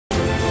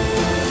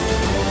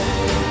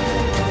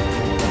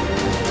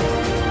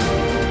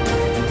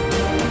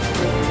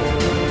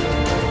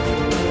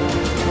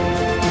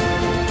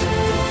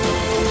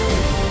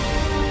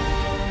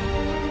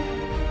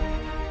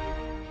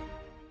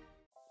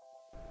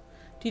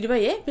ဒီတစ်ပတ်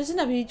ရဲ့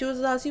business ပြီးစူးစ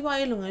မ်းစီးပွား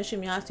ရေးလုပ်င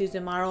န်းရှင်များအစီအစ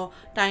ဉ်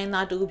မှာတော့တို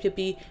င်းသားတူဖြစ်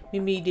ပြီးမိ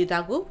မိဒေတာ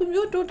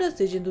ကိုဖွံ့ဖြိုးတိုး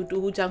တက်စေခြင်းသူတူ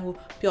ဦးကြောင့်ကို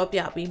ပြောပြ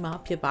ပေးမှာ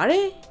ဖြစ်ပါ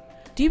တယ်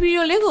။ဒီဗီဒီ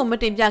ယိုလေးကိုမ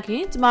တင်ပြခ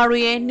င်ကျ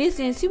မတို့ရဲ့နေ့စ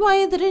ဉ်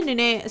စီးပွားရေးသတင်းတွေ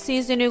နဲ့အစီ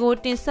အစဉ်တွေကို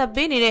တင်ဆက်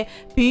ပေးနေတဲ့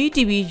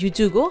BTV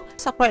YouTube ကို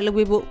Subscribe လုပ်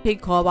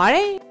ပေးဖို့ဖိတ်ခေါ်ပါတ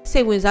ယ်။စိ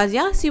တ်ဝင်စား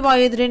စရာစီးပွား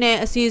ရေးသတင်း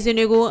နဲ့အစီအစဉ်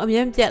တွေကို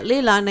အမြဲပြတ်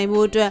လေ့လာနိုင်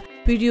ဖို့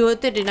အတွက်ဗီဒီယို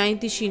အသစ်တွေတို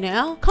င်းသိရှိ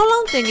နိုင်အောင်ခေါင်း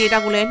လောင်း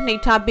သင်ကေတာကိုလည်း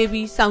နှိပ်ထား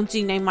ပေးပြီးစော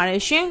င့်ကြည့်နိုင်ပါတယ်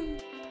ရှင်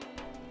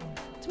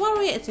။ကျ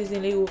မတို့ရဲ့အစီအ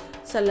စဉ်လေး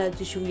ကိုဆက်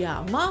လက်ကြည့်ရှုရ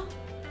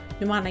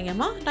အောင်ပါမြန်မာနိုင်ငံ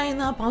မှာတို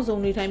င်းသားပေါင်း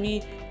စုံနေထိုင်ပြီး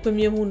ဖွံ့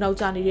ဖြိုးမှု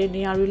နောက်ကျနေတဲ့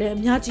နေရာတွေလည်းအ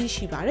များကြီး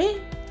ရှိပါတယ်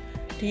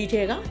ဒီ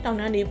ထဲကတောင်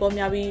တန်း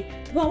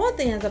တွေပေါ်များပြီးတဘာဝသ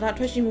င်ရစတာထွ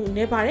က်ရှိမှု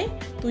နေပါ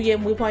တယ်သူရဲ့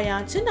မွေးဖွားရာ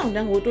ချင်းတောင်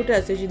တန်းကိုတိုးတ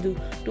က်စေခြ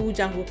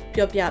င်းသူတူဦးချောင်း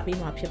ကိုပြောပြပေး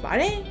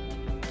မှာဖြစ်ပါတယ်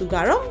သူ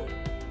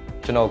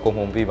ကတော့ကျွန်တော်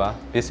ကိုမှုံပေးပါ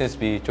business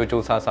ပြီး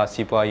ကြိုးကြိုးဆားဆား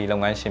စီးပွားရေးလုပ်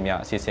ငန်းရှင်များ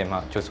အစီအ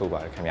စဉ်မှကြိုး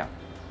ဆိုပါရ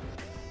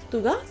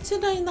ခင်ဗျသူကချ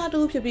င်းတိုင်းသားတူ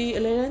ဖြစ်ပြီး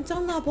အလဲတ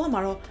န်းကျောင်းသားဘ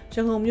ဝမှာတော့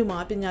ရန်ကုန်မြို့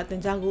မှာပညာ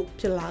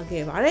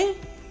သင်ကြားဖို့ဖြစ်လာခဲ့ပါ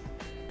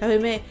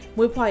တယ်ဒါပေမဲ့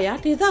မွေးဖွားရာ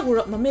ဒေသကို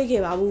တော့မမေ့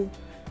ခဲ့ပါဘူး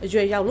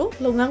အရွယ်ရောက်လို့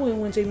လုပ်ငန်း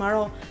ဝင်ချိန်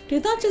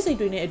မှာတော့ဒေသချစ်စိတ်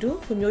တွေနဲ့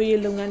အတူဖွံ့ဖြိုး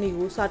ရေးလုပ်ငန်းတွေ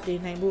ကိုစ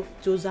တင်နိုင်ဖို့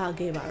ကြိုးစား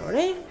ခဲ့ပါတော့တ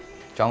ယ်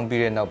။ကျော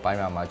င်းပြီးတဲ့နောက်ပို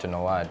င်းမှာ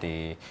ကျွန်တော်ကဒီ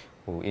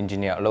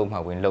engineer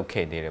အလုပ်မှဝင်လုပ်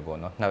ခဲ့သေး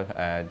တယ်ပေါ့နော်။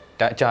နောက်အ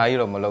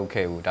ကြာကြီးတော့မလုပ်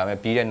ခဲ့ဘူး။ဒါပေ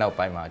မဲ့ပြီးတဲ့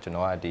နောက်ပိုင်းမှာ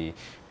ကျွန်တော်ကဒီ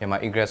မြန်မာ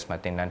Ingress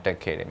မှာသင်တန်း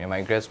တက်ခဲ့တယ်။မြန်မာ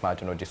Ingress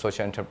မှာကျွန်တော်ဒီ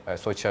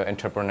social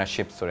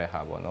entrepreneurship ဆိုတဲ့ဟာ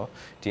ပေါ့နော်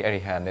။ဒီ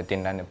အဲ့ဒီဟာနဲ့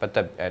သင်တန်းနဲ့ပတ်သ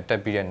က်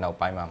တက်ပြီးတဲ့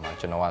နောက်ပိုင်းမှာ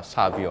ကျွန်တော်က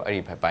စပြီးတော့အဲ့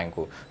ဒီဘက်ပို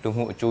င်းကိုလူ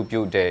မှုအ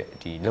ကျိုးပြု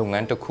တဲ့ဒီလုပ်င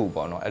န်းတစ်ခု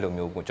ပေါ့နော်။အဲ့လို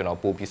မျိုးကို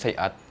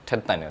ကျွန်တော်ပို့ပြီးစိတ်အား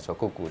ထက်သန်တယ်ဆို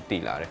တော့ကိုတ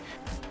ည်လာတယ်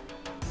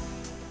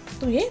။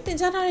သူရဲ့သင်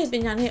ကြားထားတဲ့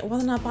ပညာနဲ့ဝါ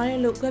သနာပါတဲ့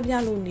လို့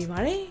ကြွပြလို့နေပါတ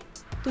ယ်။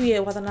သူ့ရဲ့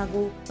ဝါ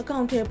သနာကိုအကော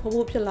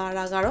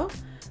င့်ထဲဖော်ဖို့ဖြစ်လာတာကတော့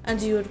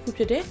NGO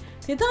တစ်ခုဖြစ်တဲ့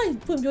ဒေ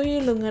သဖွံ့ဖြိုး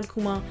ရေးလုပ်ငန်းတစ်ခု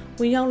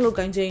မှာဝင်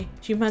ရောက်လုပ်ကိုင်ခြ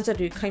င်းရည်မှ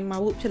န်းချက်တွေ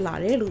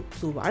ခိုင်မာဖို့ဖြစ်လာတယ်လို့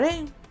ဆိုပါတယ်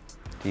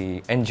ဒီ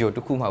NGO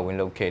တစ်ခုမှဝင်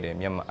လုပ်ခဲ့တယ်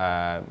မြ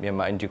န်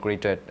မာ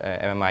integrated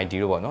MMID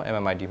လို့ပေါ့နော်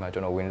MMID မှာကျွ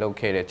န်တော်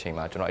ဝင်လုပ်ခဲ့တဲ့အ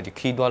ချိန်မှာ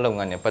ကျွန်တော်ဒီခီးသွွားလုပ်င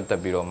န်းနဲ့ပတ်သ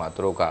က်ပြီးတော့မှသူ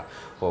တို့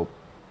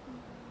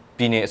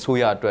ကပြည်နယ်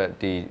အစိုးရ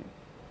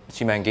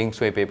အတွက်ဒီစီမံကိန်း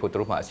ဆွဲပေးဖို့သူ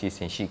တို့မှအစီအ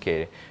စဉ်ရှိ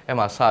ခဲ့တယ်။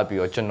အဲ့မှာ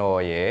စပြီးတော့ကျွန်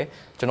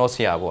တော်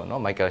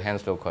ဆရာပေါ့နော် Michael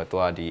Hans လို့ခေါ်သူ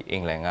ကဒီအ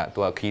င်္ဂလန်က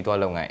သူကခီး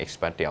သွွားလုပ်ငန်း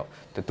expert တယောက်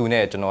သူ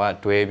နဲ့ကျွန်တော်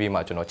ကတွဲပြီးမှ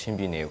ကျွန်တော်ချင်း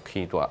ပြည်နယ်ကို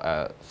ခီးသွွား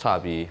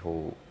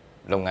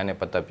စပြီးလုပ်ငန်းနဲ့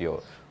ပတ်သက်ပြီးတော့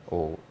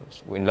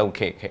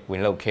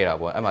ဝင်လုပ်ခဲ့တာ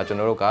ပေါ့အဲ့မှာ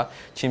ကျွန်တော်တို့က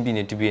ချင်းပြည်န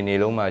ယ်တပြည်နယ်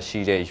လုံးမှာရှိ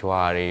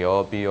တဲ့ရွာ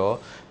တွေရောပြီးတော့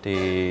ဒီ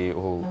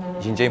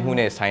ရင်ကျိ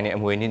မှုနဲ့ဆိုင်တဲ့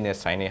အမွေနှစ်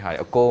နဲ့ဆိုင်တဲ့ဟာတွေ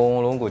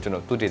အကုန်လုံးကို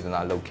ကျွန်တော်သူတည်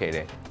တနာလုပ်ခဲ့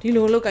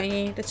တယ်ဒီလိုလုပ်ကိုင်ရ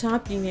င်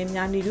တခြားပြည်နယ်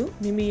များနေသူ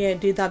မိမိ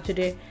ရဲ့ဒေသဖြစ်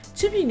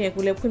တဲ့ချင်းပြည်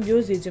နယ်ကိုလည်းဖွံ့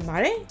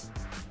ဖြိုးစေချင်ပါတယ်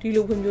ဒီ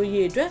လိုဖွံ့ဖြိုး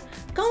ရေးအတွက်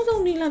အကော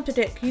င်းဆုံးနည်းလ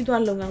မ်းဖြစ်တဲ့ခရီး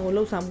သွားလုပ်ငန်း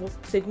ကိုလှုပ်ဆောင်မှု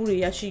စိတ်ကူးတွေ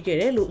ရရှိ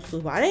ခဲ့တယ်လို့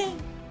ဆိုပါတယ်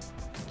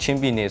ချ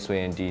င်းပြည်နယ်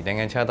ဆိုရင်ဒီ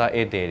နိုင်ငံခြားသား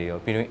ဧည့်သည်တွေ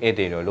ရောပြည်တွင်းဧည့်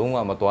သည်တွေ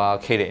ရောလုံးဝ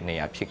မသွားခဲ့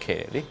တဲ့နေရာဖြစ်ခဲ့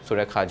တယ်လေဆို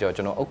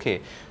တဲ့ခါကျတော့ကျွန်တော် okay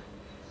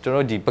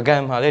ကျွန်တော်ဒီပ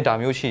ကံမှာလ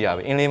ည်းဒါမျိုးရှိရ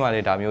ပဲအင်းလေးမှာ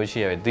လည်းဒါမျိုးရှိ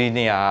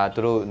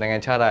ရပဲဒီနေရာသူတို့နိုင်ငံ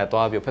ခြား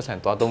သားသွားပြီးဖက်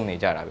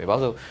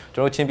ဆန်သွားသုံးနေကြတာပဲဘာလို့ဆို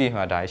ကျွန်တော်ချင်းပြည်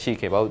မှာဒါရှိ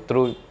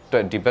ခဲ့ဘာလို့သူတို့အတွ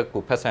က်ဒီ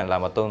ဘက်ကိုဖက်ဆန်လာ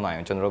မသုံးနိုင်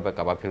အောင်ကျွန်တော်တို့ဘက်က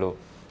ဘာဖြစ်လို့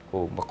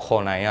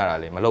မခေါ်နိုင်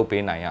ရတာလေမလုပ်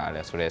ပေးနိုင်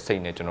ရတာလေဆို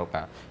တဲ့စိတ်နဲ့ကျွန်တော်က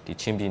ဒီ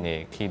ချင်းပြည်န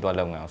ယ်ခီးသွွား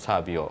လုပ်ငန်းကိုစ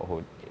ပြီး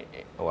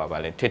တော့ဗာ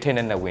လေထထ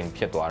နဲ့ဝင်ဖြ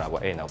စ်သွားတာ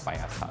ပေါ့အဲ့နောက်ပိုင်း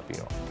ကစပြီး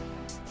တော့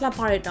လှ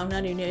ပတဲ့တောင်တ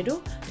န်းတွေနဲ့အ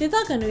တူဒေ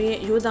သခံတွေ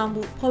ရဲ့ရိုးသား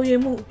မှုဖော်ရွေ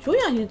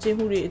မှုရိုးရာယဉ်ကျေး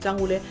မှုတွေအကြောင်း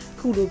ကိုလ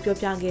ည်းခုလိုပြော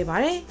ပြခဲ့ပါတ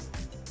ယ်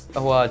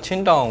ချ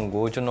င်းတောင်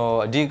ကိုကျွန်တော်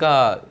အဓိက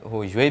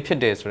ရွေးဖြစ်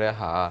တယ်ဆို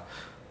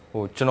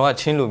တဲ့ဟာကျွန်တော်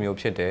ကချင်းလူ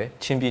မျိုးဖြစ်တယ်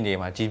ချင်းပြည်နယ်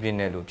မှာကြီးပြင်း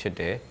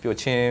တဲ့လူဖြစ်တယ်ပြီးတော့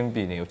ချ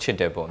င်းပြည်နယ်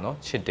ကိုချစ်တယ်ပေါ့နော်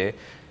ချစ်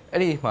တယ်အဲ့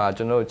ဒီ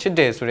မှာကျွန်တော်ချစ်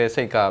တယ်ဆို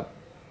တဲ့စိတ်က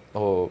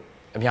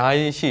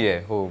အများကြီးရှိ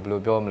တယ်ဘယ်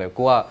လိုပြောမလဲ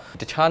ကိုက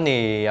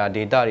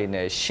တခြားနေရာဒေတာတွေ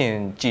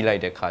နဲ့ရှင်ကြည့်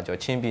လိုက်တဲ့ခါကျတော့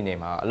ချင်းပြည်နယ်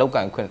မှာအလောက်က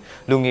န်ခွ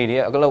င့်လူငယ်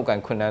တွေရဲ့အလောက်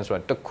ကန်ခွင့်တန်း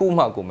ဆိုတာတခု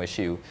မှကိုမ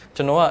ရှိဘူး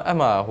ကျွန်တော်က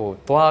အဲ့မှာ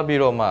သွားပြီး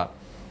တော့မှ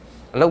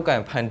အလောက်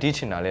ကန်ဖန်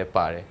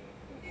တီးချင်တာလဲပါတယ်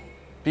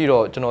ပြီး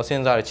တော့ကျွန်တော်စ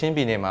ဉ်းစားတယ်ချင်းပြ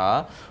ည်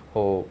နယ်မှာ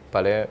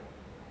ဗာလဲ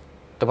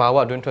တဘာဝ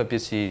အတွင်းထွက်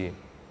ပစ္စ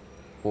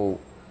ည်းတွေ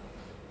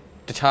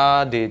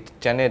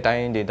တခြားဒီကျန်တဲ့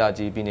တိုင်းဒေတာ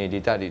ကြီးပြည်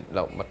နယ်ဒေတာတွေ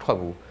လောက်မထွက်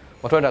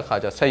ဘူးမထွက်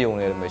တဲ့ခါကျဆက်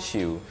ယုံလည်းမ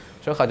ရှိဘူး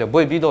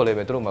ကျွန်တော်ခါကျဘွေပြီးတော့လည်း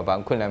ပဲသူတို့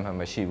မှာဘာခွင့်လန်းမှ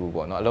မရှိ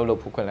ဘူးပေါ့နော်အလုပ်လုပ်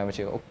ဖို့ခွင့်လန်းမ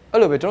ရှိဘူး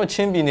အဲ့လိုပဲ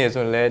ကျွန်တော်ချင်းပြည်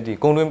နယ်ဆိုရင်လ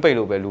ည်းဒီကုန်းတွ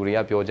င်းပိတ်လို့ပဲလူတွေ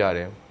ကပြောကြတ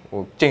ယ်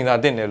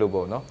ကျိန်စာတင်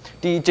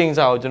တယ်လို့ပေါ့နော်ဒီကျိန်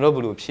စာကိုကျွန်တော်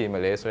ဘယ်လိုဖြေမ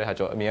လဲဆိုတဲ့ဟာ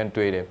ကျွန်တော်အမြင်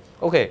တွေး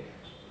တယ်โอเ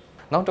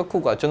คနောက်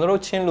တစ်ခုက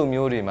ကျွန်တော်တို့ချင်းလူ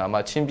မျိုးတွေ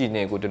မှာချင်းပြည်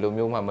နယ်ကိုဒီ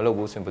လိုမျိုးမှ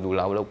မလုပ်ဘူးဆိုရင်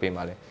ဘယ်သူလာလုပ်ပေး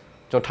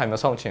မှာလဲကျွန်တော်ထိုင်မ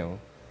ဆောင်ချင်ဘူး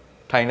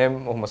ထိုင်လ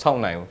ည်းမ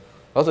ဆောင်နိုင်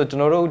ဘူးအဲ့ဆိုကျွန်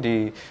တော်တို့ဒီ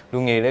လူ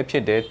ငယ်လ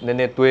ည်းဖြစ်တယ်နည်း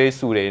နည်းတွေး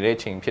ဆူ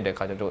တဲ့ချိန်ဖြစ်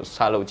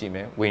တဲ့ခါကျတော့စားလုပ်ကြည့်မ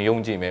ယ်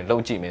ဝင်ယုံကြည့်မယ်လု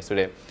ပ်ကြည့်မယ်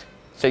ဆိုတဲ့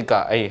စိတ်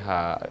ကအဲ့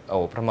ဟာ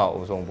ပထ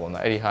မအဆုံးပေါ့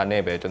နော်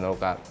အဲ့ဒီဟာနဲ့ပဲ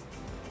ကျွန်တော်တို့က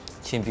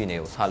ချင်းပြည်နယ်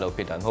ကိုစားလုပ်ဖြ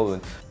စ်တာမဟုတ်ဘူး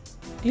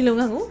ဒီလုပ်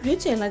ငန်း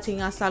ကိုရွေးချယ်လိုက်ခြ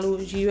င်းက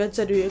စလို့ရည်ရွယ်ချ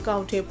က်တွေအ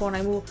ကောင့်ထဲပေါ်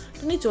နိုင်မှု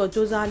တစ်နှစ်ကျော်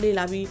စူးစမ်းလေ့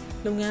လာပြီး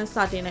လုပ်ငန်း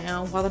စတင်နိုင်အော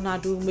င်ဝါ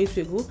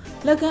သနာတူမိတ်ဆွေ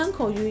ကိုလက်ကမ်း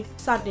ခေါ်ယူ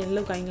စတင်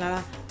လုပ်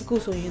ကိုင်လာတာအခု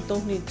ဆိုရင်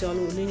3နှစ်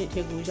ကျော်လို့လေးနှစ်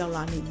ထဲကိုရောက်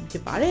လာနေ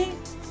ပြီဖြစ်ပါတယ်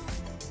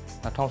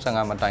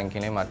2015မှာတိုင်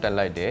ခင်လေးမှာတက်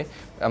လိုက်တယ်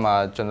အဲ့မှာ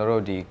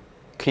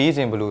ကျွန်တော်တို့ဒီက ခီးစ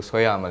ဉ်ဘယ်လိုဆွဲ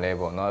ရမလဲ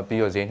ပေါ့နော်ပြီး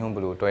တော့ဈေးနှုန်းဘ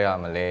ယ်လိုတွဲရ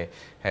မလဲ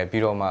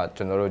ပြီးတော့မှ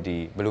ကျွန်တော်တို့ဒီ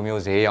ဘယ်လို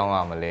မျိုးဈေးရောင်းရ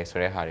မလဲဆို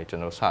တဲ့ဟာတွေကျွ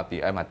န်တော်စ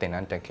ပြီးအဲ့မှာတင်တ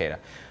န်းတက်ခဲ့တာ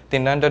တ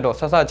င်တန်းတက်တော့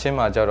ဆက်ချင်း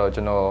မှာကြတော့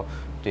ကျွန်တော်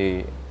ဒီ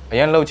အ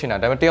ရင်လှုပ်ချင်တာ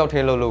ဒါပေမဲ့တယောက်တ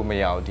ည်းလှုပ်လို့မ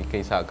ရဘူးဒီကိ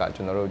စ္စက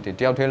ကျွန်တော်တို့ဒီ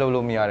တယောက်တည်းလှုပ်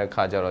လို့မရတဲ့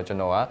ခါကြတော့ကျွန်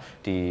တော်က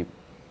ဒီ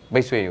မိ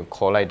တ်ဆွေကို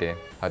ခေါ်လိုက်တယ်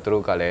သူ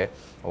တို့ကလည်း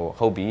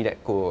ဟုတ်ပြီတဲ့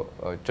ကို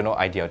ကျွန်တော်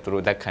idea သူ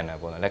တို့လက်ခံတယ်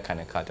ပေါ့နော်လက်ခံ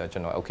တဲ့ခါကျကျွ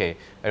န်တော် okay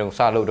အဲ့တော့စ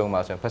လုပ်တော့မှ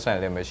ဆိုရင်ဖက်ဆန်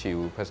လည်းမရှိ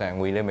ဘူးဖက်ဆန်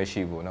ငွေလည်းမ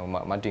ရှိဘူးနော်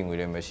မတင်ငွေ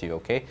လည်းမရှိဘူး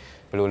okay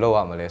ဘယ်လိုလုပ်ရ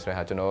မလဲဆိုတဲ့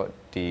ဟာကျွန်တော်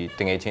ဒီတ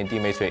ငယ်ချင်း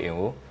တီးမိတ်ဆွေအိမ်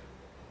ကို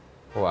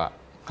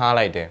ငှား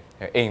လိုက်တယ်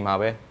အိမ်မှာ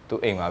ပဲသူ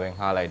အိမ်မှာပဲ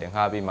ငှားလိုက်တယ်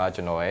ငှားပြီးမှ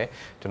ကျွန်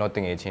တော်တ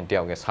ငယ်ချင်းတ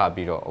ယောက်ကစ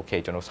ပြီးတော့ okay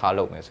ကျွန်တော်စား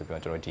လုပ်မယ်ဆိုပြီး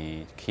တော့ကျွန်တော်ဒီ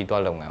ခီး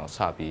သွွားလုပ်ငန်းကိုစ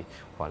ပြီး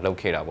လုပ်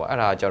ခဲ့တာပေါ့အဲ့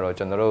ဒါကြတော့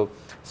ကျွန်တော်တို့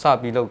စ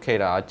ပြီးလုပ်ခဲ့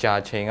တာကြာ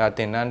ချိန်ကတ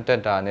င်တန်းတ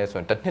က်တာနဲ့ဆို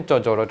ရင်တစ်နှစ်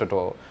ကြော်တော့တော်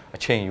တော်အ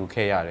ချိန်ယူ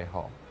ခဲ့ရတယ်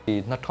ဟောဒီ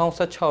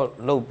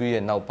2016လုပ်ပြီး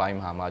ရဲ့နောက်ပိုင်း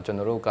မှာကျွန်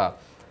တော်တို့က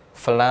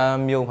ဖလန်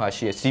မြို့မှာ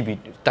ရှိရ CB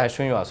တိုက်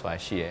ဆွင်းရွာဆိုတာ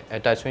ရှိရအဲ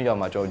တိုက်ဆွင်းရွာ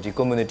မှာကျွန်တော်ဒီ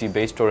community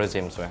based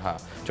tourism ဆိုရင်ဟာ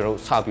ကျွန်တော်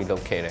စပြီးလု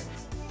ပ်ခဲ့တယ်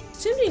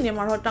ချင်းပြည်နယ်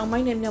မှာတော့တောင်ပို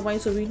င်းနဲ့မြောက်ပို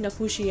င်းဆိုပြီးနှစ်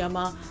ခုရှိရ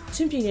မှာချ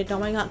င်းပြည်နယ်တော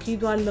င်ပိုင်းကခီး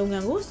သွွားလုပ်င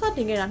န်းကိုစတ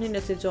င်ခဲ့တာ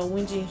20ကျော်ဝ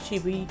န်းကျင်ရှိ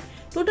ပြီး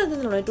တိုးတက်တဲ့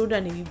လည်းတိုးတ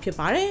က်နေပြီဖြစ်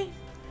ပါတယ်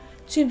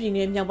။ချင်းပြည်န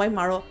ယ်မြောက်ပိုင်း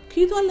မှာတော့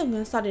ခီးသွွားလုပ်င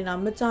န်းစတင်တာ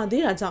မကြာ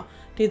သေးတာကြောင့်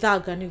ဒေသ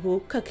ခံတွေကို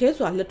ခက်ခဲ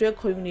စွာလက်တွဲ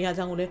ခေါ်ယူနေရ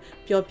ကြောင်းကိုလည်း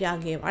ပြောပြ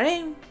ခဲ့ပါတ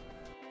ယ်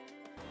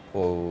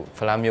။ဖ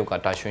လန်မြို့က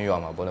တာရွှင်ရွာ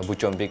မှာပေါ့နော်ဘူ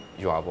ချွန်ဘစ်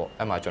ရွာပေါ့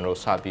အဲ့မှာကျွန်တော်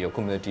တို့စပြီးတော့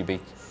community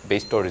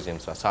based tourism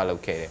ဆိုတာစလု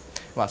ပ်ခဲ့တယ်။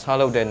အဲ့မှာစ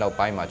လုပ်တဲ့နောက်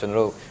ပိုင်းမှာကျွန်တော်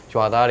တို့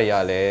ရွာသားတွေက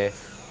လည်း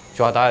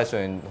ရွာသားရဆို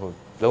ရင်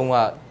လုံးဝ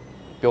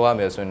ပြောရ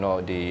မယ်ဆိုရင်တော့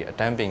ဒီအ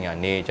တန်းပညာ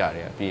နေကြတ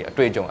ယ်ပြီးအ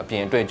တွေ့အကြုံအပြ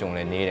င်အတွေ့အကြုံလ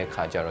ည်းနေတဲ့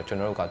ခါကျတော့ကျွန်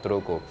တော်တို့ကသူ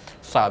တို့ကို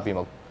စပြီး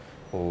မှ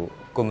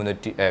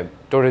community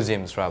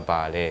tourism ဆိုတာပါ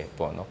လဲ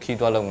ပေါ့နော်ခီး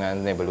သွွားလုပ်ငန်း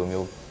နဲ့ဘယ်လို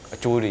မျိုးအ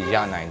ကျိုးတွေရ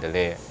နိုင်တယ်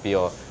လဲပြီး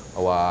တော့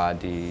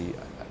ဒီ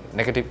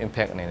negative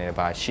impact အနေနဲ့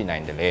ပါရှိနို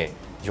င်တယ်လဲ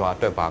ရွာအ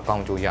တွက်ပါကော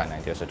င်းကျိုးရနို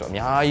င်တယ်ဆိုတော့အ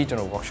များကြီးကျွန်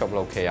တော် workshop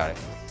လုပ်ခဲ့ရတယ်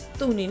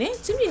သူ့အနေနဲ့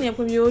ချင်းပြည်နယ်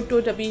ဖွံ့ဖြိုး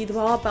တိုးတက်ပြီးသ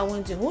ဘာဝပတ်ဝ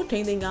န်းကျင်ကိုထိ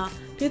န်းသိမ်းတာ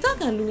ဒေသ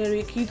ခံလူငယ်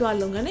တွေခီးသွွား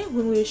လုပ်ငန်းနဲ့ဝ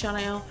င်ငွေရှာ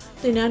နိုင်အောင်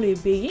သင်တန်းတွေ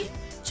ပေးရင်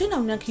ချင်းတော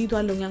င်နဲ့ခီး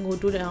သွွားလုပ်ငန်းကို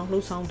တိုးတက်အောင်လှု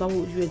ပ်ဆောင်သွား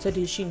ဖို့ရွေချက်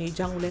တွေရှိနေ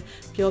ကြောင်းကိုလည်း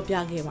ပြောပြ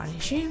ခဲ့ပါတ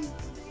ယ်ရှင်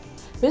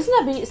။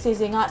 Business Bee အစီအ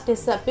စဉ်ကတင်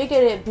ဆက်ပေး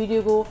ခဲ့တဲ့ဗီဒီ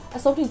ယိုကိုအ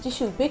ဆုံးထိကြည့်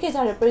ရှုပေးခဲ့ကြ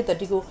တဲ့ပရိသတ်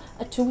တွေကို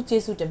အထူး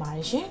ကျေးဇူးတင်ပါတ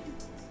ယ်ရှင်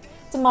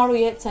။ကျမတို့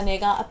ရဲ့ channel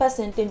ကအပတ်စ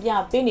ဉ်တင်ပြ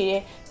ပေးနေ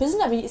တဲ့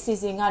Business Bee အစီ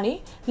အစဉ်ကနေ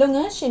လုပ်င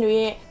န်းရှင်တွေ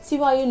ရဲ့စီး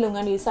ပွားရေးလုပ်င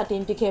န်းတွေစတ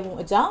င်ဖြစ်ခဲ့မှု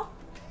အကြောင်း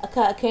အခ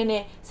က်အခဲ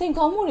နဲ့စိန်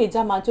ခေါ်မှုတွေ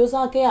ကြားမှာစ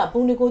조사ခဲ့ရ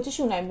ပုံတွေကိုကြည့်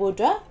ရှုနိုင်ဖို့အ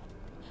တွက်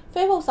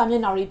Facebook စာမျ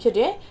က်နှာတွေဖြစ်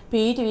တဲ့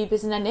BETV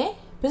Business နဲ့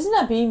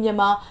Business Bee မြန်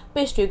မာ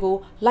page တွေကို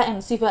like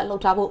and subscribe လု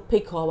ပ်ထားဖို့ဖိ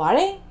တ်ခေါ်ပါရ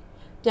စေ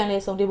။ပြန်လ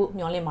ည်ဆုံတွေ့ဖို့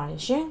မျှော်လင့်ပါတ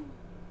ယ်ရှင်။